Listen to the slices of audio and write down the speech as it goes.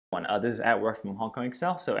everyone. This is Edward from Hong Kong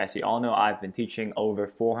Excel. So as you all know, I've been teaching over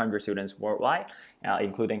 400 students worldwide,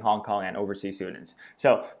 including Hong Kong and overseas students.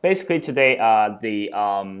 So basically today, the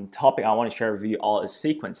topic I want to share with you all is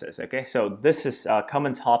sequences. Okay, so this is a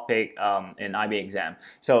common topic in IB exam.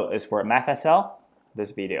 So it's for Math SL,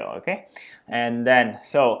 this video. Okay, and then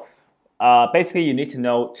basically you need to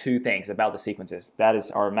know two things about the sequences. That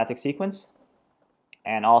is aromatic sequence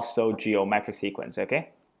and also geometric sequence. Okay.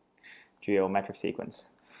 Geometric sequence.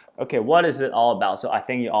 Okay, what is it all about? So I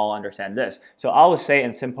think you all understand this. So I would say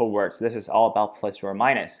in simple words, this is all about plus or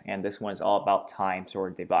minus, and this one is all about times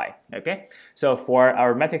or divide. Okay, so for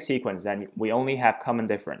aromatic sequence, then we only have common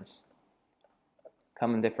difference.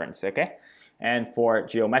 Common difference, okay? And for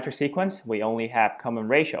geometric sequence, we only have common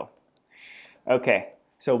ratio. Okay,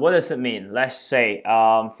 so what does it mean? Let's say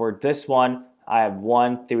for this one, I have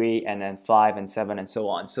 1, 3, and then 5, and 7, and so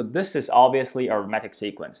on. So this is obviously a aromatic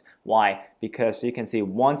sequence. Why? Because you can see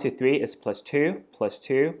 1 to 3 is plus 2, plus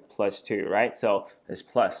 2, plus 2, right? So it's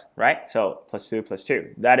plus, right? So plus 2, plus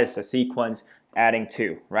 2. That is the sequence adding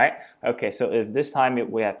 2, right? Okay, so if this time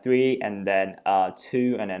we have 3, and then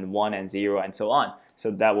 2, and then 1, and 0, and so on.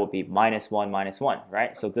 So that will be minus 1,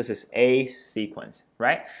 right? So this is A sequence,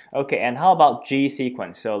 right? Okay, and how about G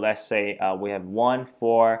sequence? So let's say we have 1,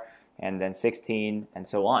 4, and then 16, and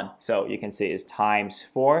so on. So you can see it's times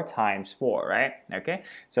 4 times 4, right? Okay,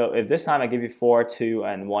 so if this time I give you 4, 2,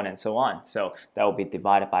 and 1, and so on, so that will be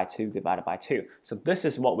divided by 2, divided by 2. So this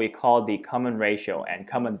is what we call the common ratio and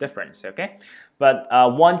common difference, okay? But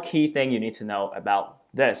one key thing you need to know about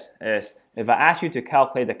this is if I ask you to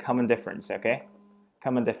calculate the common difference, okay?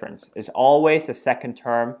 Common difference is always the second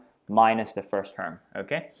term minus the first term,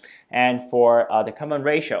 okay? And for the common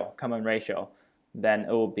ratio, then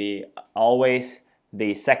it will be always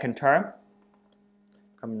the second term,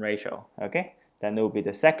 common ratio, okay? Then it will be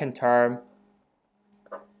the second term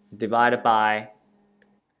divided by,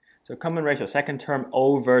 so common ratio, second term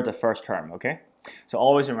over the first term, okay? So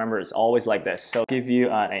always remember, it's always like this. So I'll give you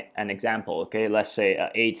an example, okay? Let's say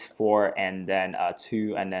 8, 4, and then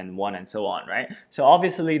 2, and then 1, and so on, right? So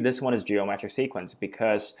obviously this one is geometric sequence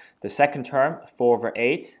because the second term, 4 over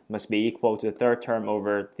 8, must be equal to the third term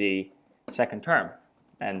over the second term,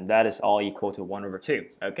 and that is all equal to 1 over 2,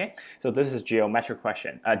 okay? So this is geometric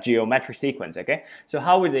sequence, okay? So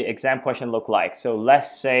how would the exam question look like? So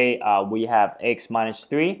let's say we have x minus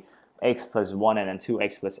 3, x plus 1, and then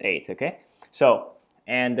 2x plus 8, okay? So,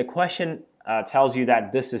 and the question tells you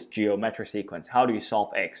that this is geometric sequence. How do you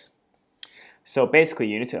solve x? So basically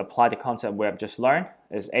you need to apply the concept we have just learned.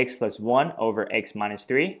 Is x plus 1 over x minus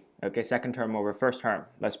 3, okay? Second term over first term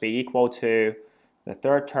must be equal to the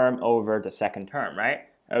third term over the second term, right?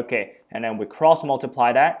 Okay, and then we cross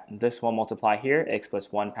multiply that. This one multiply here, x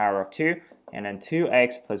plus 1 power of 2, and then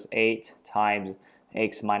 2x plus 8 times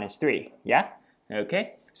x minus 3, yeah?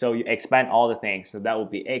 Okay, so you expand all the things. So that will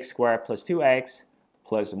be x squared plus 2x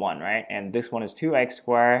plus 1, right? And this one is 2x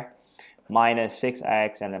squared minus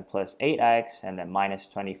 6x, and then plus 8x, and then minus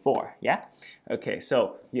 24, yeah? Okay,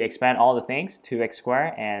 so you expand all the things, 2x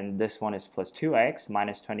squared, and this one is plus 2x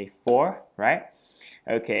minus 24, right?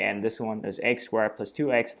 Okay, and this one is x squared plus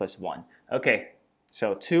 2x plus 1. Okay,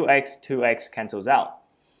 so 2x cancels out.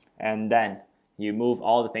 And then you move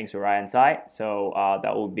all the things to right hand side. So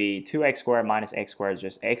that will be 2x squared minus x squared is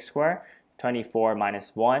just x squared. 24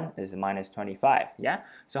 minus 1 is minus 25, yeah?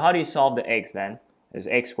 So how do you solve the x then? Is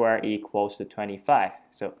x squared equals to 25.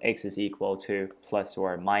 So x is equal to plus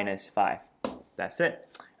or minus 5. That's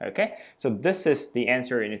it. Okay, so this is the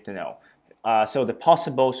answer you need to know. So the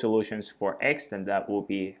possible solutions for x, then that will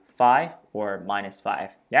be 5 or minus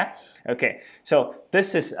 5, yeah? Okay, so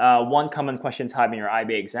this is one common question type in your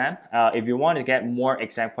IB exam. If you want to get more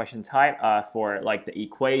exam question type for like the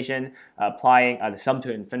equation, applying the sum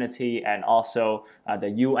to infinity, and also the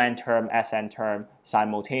UN term, SN term,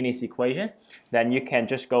 simultaneous equation, then you can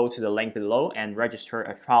just go to the link below and register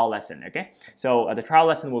a trial lesson, okay? So the trial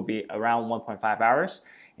lesson will be around 1.5 hours.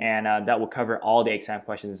 And that will cover all the exam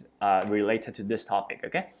questions related to this topic,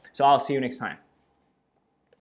 okay? So I'll see you next time.